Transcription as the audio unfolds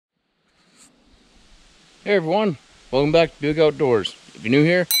Hey everyone, welcome back to Buick Outdoors. If you're new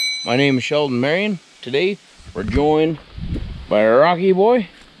here, my name is Sheldon Marion. Today we're joined by Rocky Boy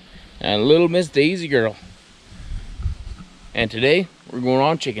and little Miss Daisy Girl. And today we're going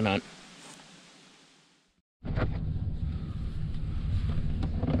on chicken hunt.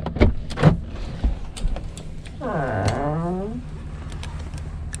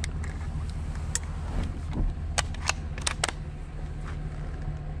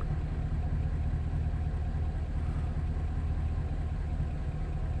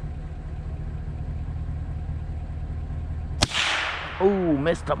 Oh,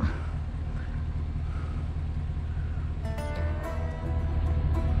 missed him.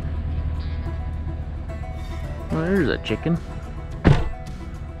 Well, there's a chicken.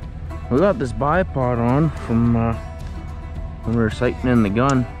 We got this bipod on from when we were sighting in the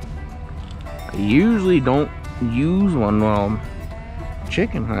gun. I usually don't use one while I'm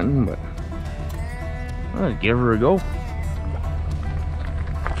chicken hunting, but I'll give her a go.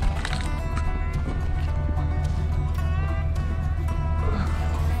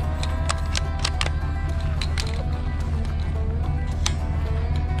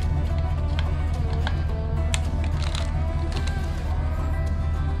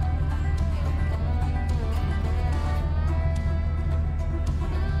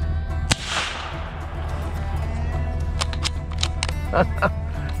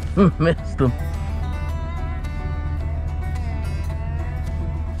 Missed him.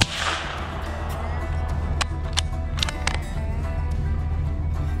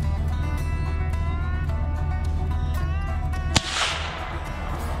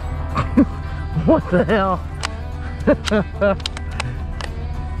 What the hell?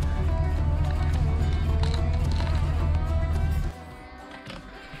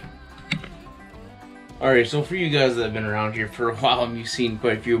 Alright, so for you guys that have been around here for a while and you've seen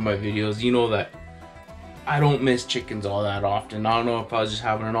quite a few of my videos, you know that I don't miss chickens all that often. I don't know if I was just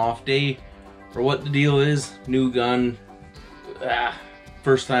having an off day or what the deal is. New gun,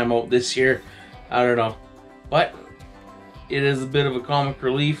 first time out this year, I don't know. But it is a bit of a comic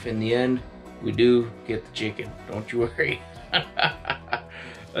relief. In the end, we do get the chicken, don't you worry.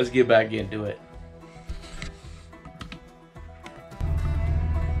 Let's get back into it.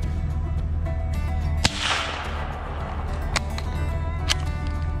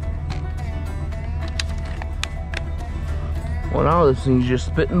 Well, now this thing's just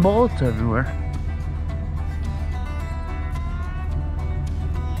spitting bullets everywhere.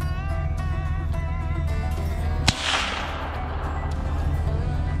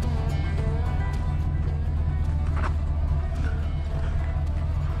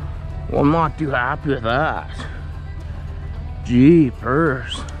 Well, I'm not too happy with that.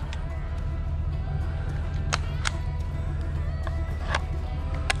 Jeepers.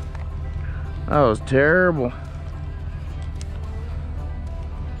 That was terrible.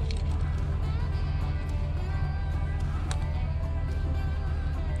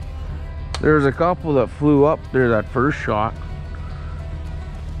 There's a couple that flew up there that first shot.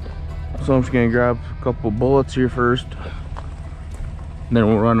 So I'm just gonna grab a couple bullets here first. Then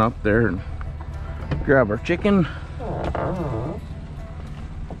we'll run up there and grab our chicken.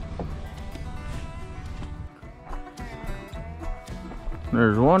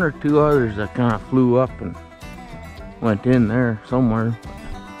 There's one or two others that kind of flew up and went in there somewhere.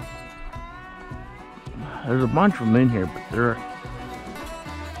 There's a bunch of them in here, but they're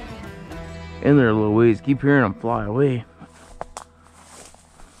in there a little ways. Keep hearing them fly away.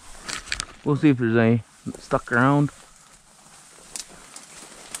 We'll see if there's any stuck around.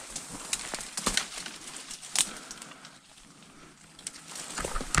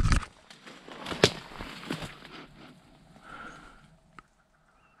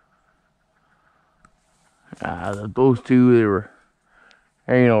 Those two, they were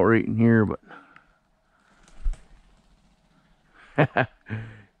hanging out right in here, but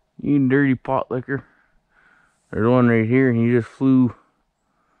you dirty pot licker. There's one right here and he just flew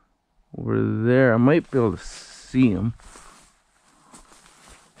over there. I might be able to see him.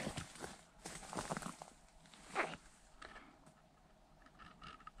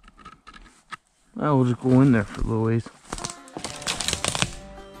 I will just go in there for a little ways.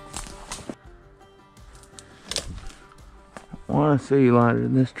 I want to say he landed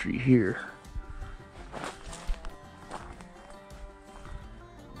in this tree here.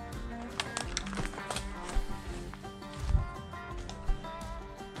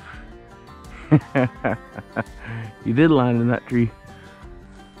 He did land in that tree.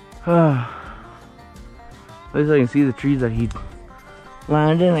 At least I can see the trees that he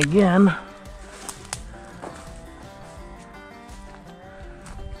landed in again.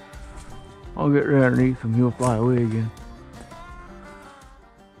 I'll get right underneath him, he'll fly away again.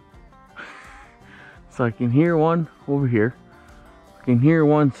 So I can hear one over here. I can hear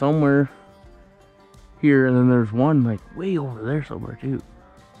one somewhere here, and then there's one like way over there somewhere too.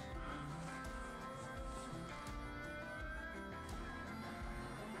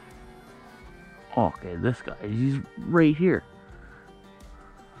 Okay, this guy, he's right here.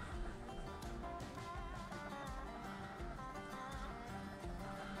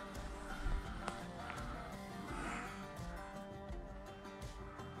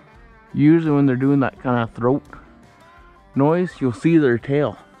 Usually when they're doing that kind of throat noise, you'll see their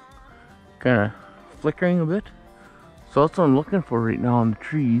tail kind of flickering a bit. So that's what I'm looking for right now in the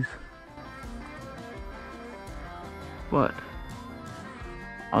trees. But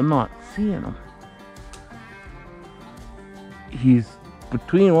I'm not seeing him. He's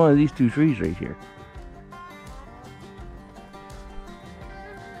between one of these two trees right here.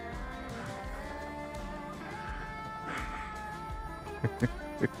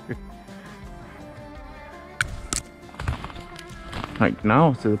 Like now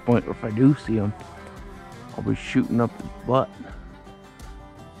it's to the point where if I do see him, I'll be shooting up his butt.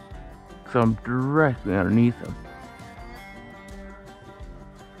 So I'm directly underneath him.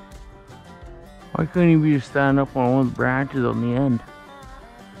 Why couldn't he be just standing up on one of the branches on the end?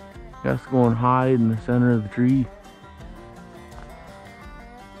 He has to go and hide in the center of the tree.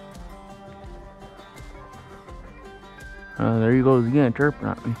 There he goes again, chirping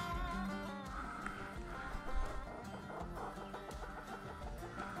at me.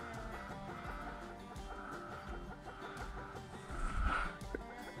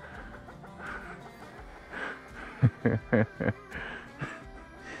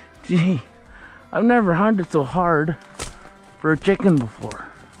 Gee, I've never hunted so hard for a chicken before.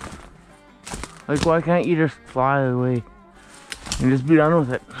 Like, why can't you just fly away and just be done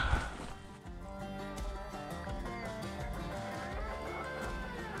with it?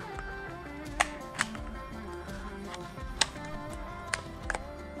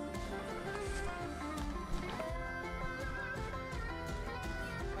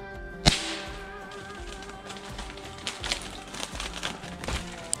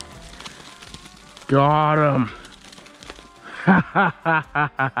 Got him.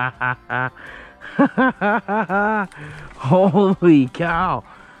 Holy cow.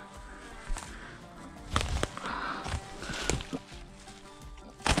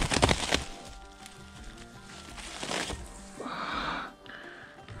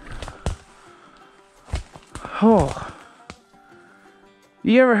 Oh.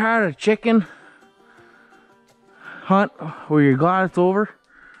 You ever had a chicken hunt where you're glad it's over?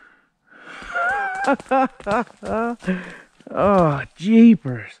 Oh,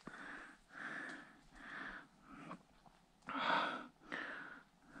 jeepers.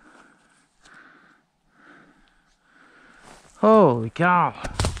 Holy cow.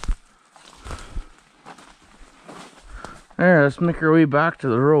 There, let's make our way back to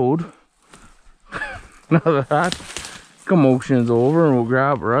the road. Now that commotion's over, and we'll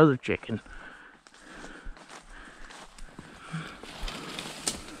grab our other chicken.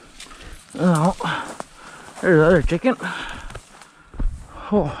 Oh, there's the other chicken.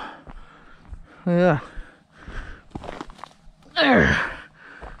 Oh, yeah. There,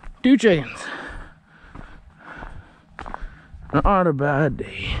 2 chickens. Not a bad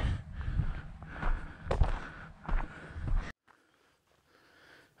day.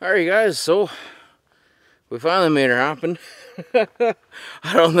 Alright guys, so we finally made it happen. I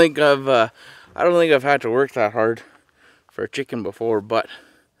don't think I've had to work that hard for a chicken before, but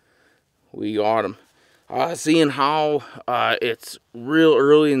we got him. Seeing how it's real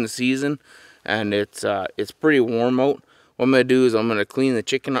early in the season and it's pretty warm out, what I'm gonna do is I'm gonna clean the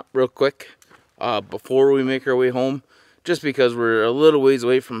chicken up real quick before we make our way home, just because we're a little ways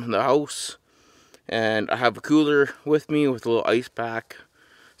away from the house, and I have a cooler with me with a little ice pack.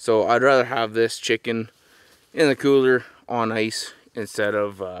 So I'd rather have this chicken in the cooler on ice instead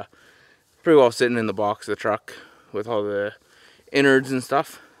of pretty well sitting in the box of the truck with all the innards and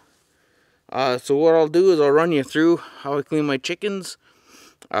stuff. So what I'll do is I'll run you through how I clean my chickens.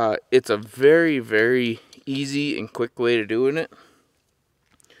 It's a very, very easy and quick way to doing it.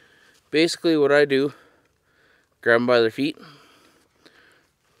 Basically what I do, grab them by their feet,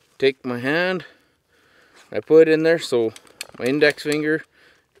 take my hand, I put it in there so my index finger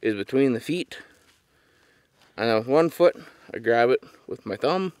is between the feet, and then with one foot I grab it with my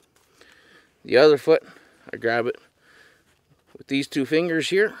thumb, the other foot I grab it with these 2 fingers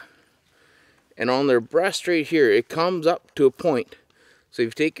here, and on their breast right here it comes up to a point. So if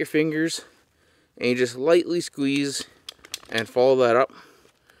you take your fingers and you just lightly squeeze and follow that up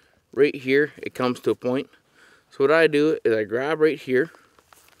right here, it comes to a point. So what I do is I grab right here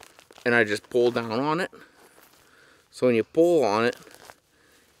and I just pull down on it. So when you pull on it,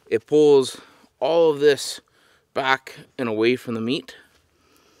 it pulls all of this back and away from the meat.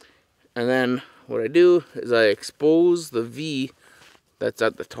 And then what I do is I expose the V that's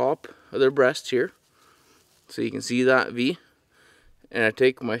at the top of their breast here. So you can see that V. And I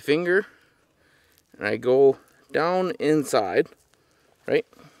take my finger and I go down inside, right?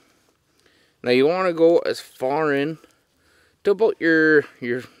 Now you want to go as far in to about your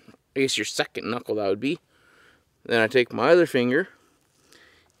I guess your second knuckle, that would be. Then I take my other finger.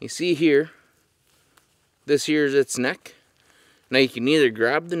 You see here, this here is its neck. Now you can either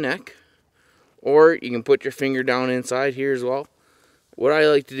grab the neck or you can put your finger down inside here as well. What I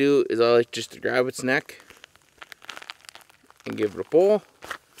like to do is I like just to grab its neck and give it a pull.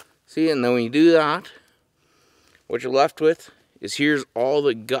 See, and then when you do that, what you're left with is here's all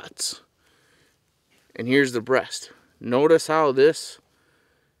the guts. And here's the breast. Notice how this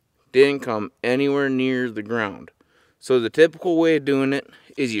didn't come anywhere near the ground. So the typical way of doing it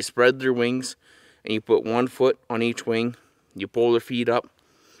is you spread their wings and you put one foot on each wing. You pull their feet up.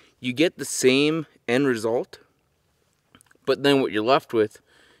 You get the same end result. But then what you're left with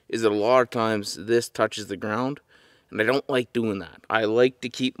is that a lot of times this touches the ground. And I don't like doing that. I like to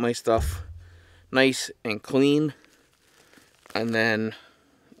keep my stuff nice and clean. And then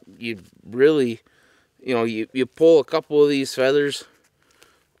you really, you know, you pull a couple of these feathers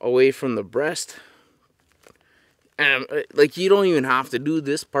away from the breast. And like, you don't even have to do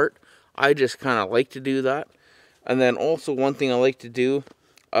this part. I just kind of like to do that. And then also one thing I like to do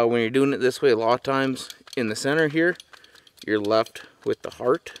when you're doing it this way, a lot of times in the center here, you're left with the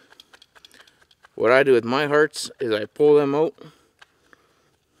heart. What I do with my hearts is I pull them out.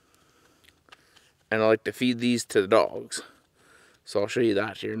 And I like to feed these to the dogs. So I'll show you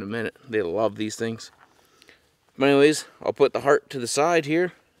that here in a minute. They love these things. But anyways, I'll put the heart to the side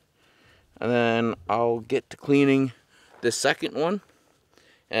here. And then I'll get to cleaning the second one.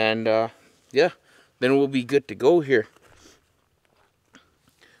 And yeah, then we'll be good to go here.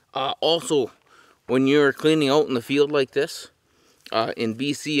 Also, when you're cleaning out in the field like this, in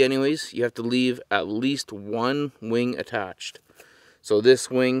BC anyways, you have to leave at least one wing attached. So this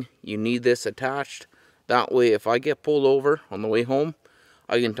wing, you need this attached. That way, if I get pulled over on the way home,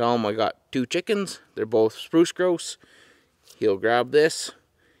 I can tell him I got 2 chickens. They're both spruce grouse. He'll grab this.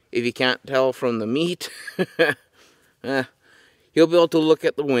 If you can't tell from the meat, he'll be able to look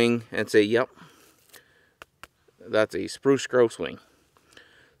at the wing and say, yep, that's a spruce grouse wing.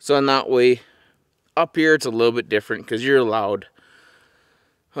 So in that way, up here it's a little bit different because you're allowed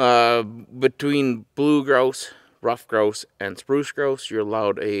between blue grouse, rough grouse, and spruce grouse, you're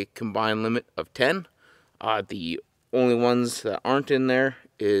allowed a combined limit of 10. The only ones that aren't in there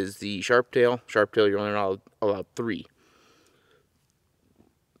is the sharptail. Sharptail, you're only allowed 3.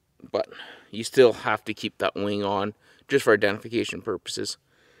 But you still have to keep that wing on just for identification purposes.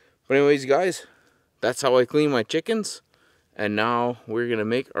 But anyways, guys, that's how I clean my chickens. And now we're going to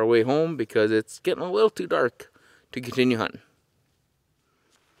make our way home because it's getting a little too dark to continue hunting.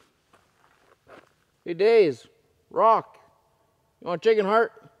 Hey, Days, Rock, you want a chicken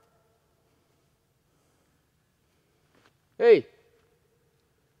heart? Hey,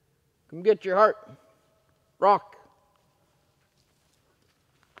 come get your heart. Rock.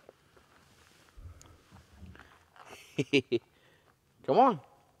 Come on.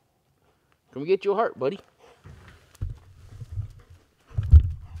 Come get your heart, buddy.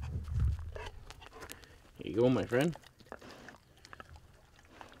 Here you go, my friend.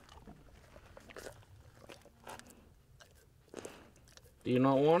 Do you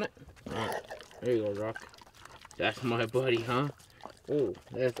not want it? Oh, there you go, Rock. That's my buddy, huh? Oh,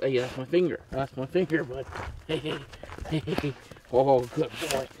 hey, that's my finger. That's my finger, bud. Hey. Oh, good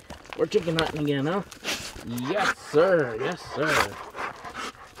boy. We're chicken hunting again, huh? Yes, sir. Yes, sir.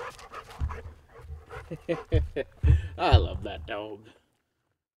 I love that dog.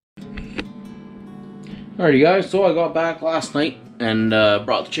 Alrighty, guys. So I got back last night and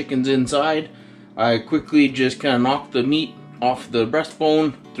brought the chickens inside. I quickly just kind of knocked the meat off the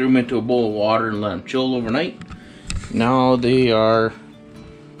breastbone, threw them into a bowl of water, and let them chill overnight. Now they are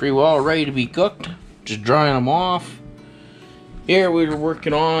pretty well ready to be cooked. Just drying them off. Here we were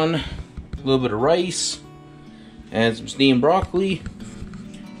working on a little bit of rice and some steamed broccoli.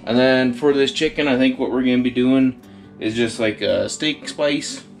 And then for this chicken, I think what we're going to be doing is just like a steak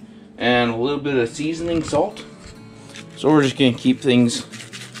spice and a little bit of seasoning salt. So we're just going to keep things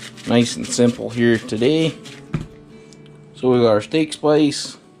nice and simple here today. So we got our steak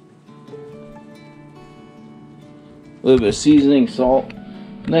spice, a little bit of seasoning, salt,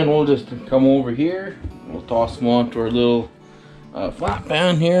 And then we'll just come over here. We'll toss them onto our little flat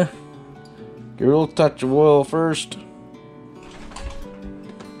pan here. Get a little touch of oil first.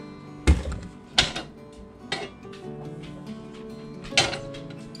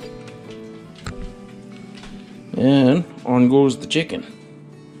 And on goes the chicken.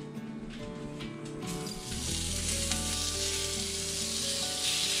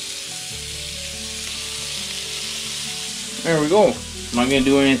 There we go. I'm not going to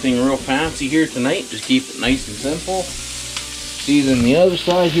do anything real fancy here tonight. Just keep it nice and simple. Season the other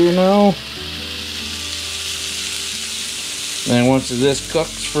side here now. Then once this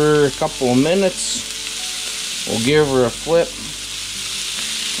cooks for a couple of minutes, we'll give her a flip.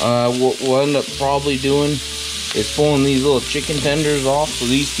 What we'll end up probably doing is pulling these little chicken tenders off. So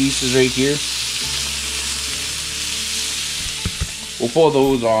these pieces right here, we'll pull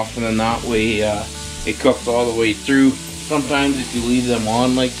those off, and then that way it cooks all the way through. Sometimes if you leave them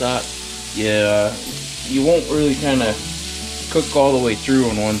on like that, yeah, you won't really kind of cook all the way through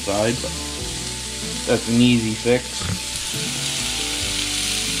on one side, but that's an easy fix.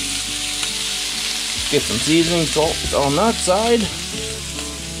 Get some seasoning salt on that side.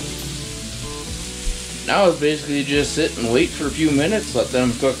 Now it's basically just sit and wait for a few minutes, let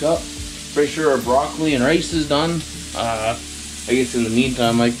them cook up. Pretty sure our broccoli and rice is done. I guess in the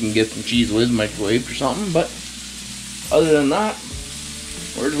meantime I can get some Cheez Whiz microwaved or something, but other than that,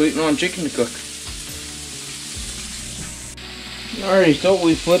 we're just waiting on chicken to cook. Alrighty, so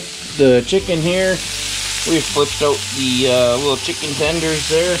we flipped the chicken here. We flipped out the little chicken tenders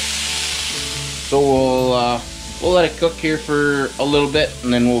there. So we'll let it cook here for a little bit,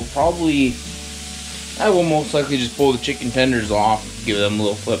 and then we'll probably, I will most likely just pull the chicken tenders off, give them a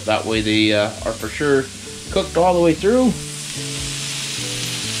little flip. That way they are for sure cooked all the way through.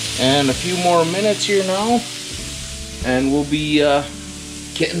 And a few more minutes here now, and we'll be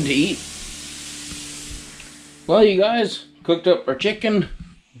getting to eat. Well, you guys, cooked up our chicken.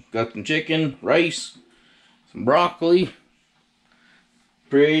 Got some chicken, rice, some broccoli.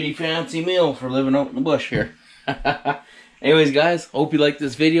 Pretty fancy meal for living out in the bush here. Anyways, guys, hope you liked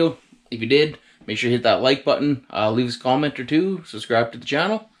this video. If you did, make sure you hit that like button, leave us a comment or two, subscribe to the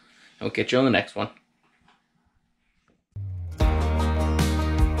channel, and we'll catch you on the next one.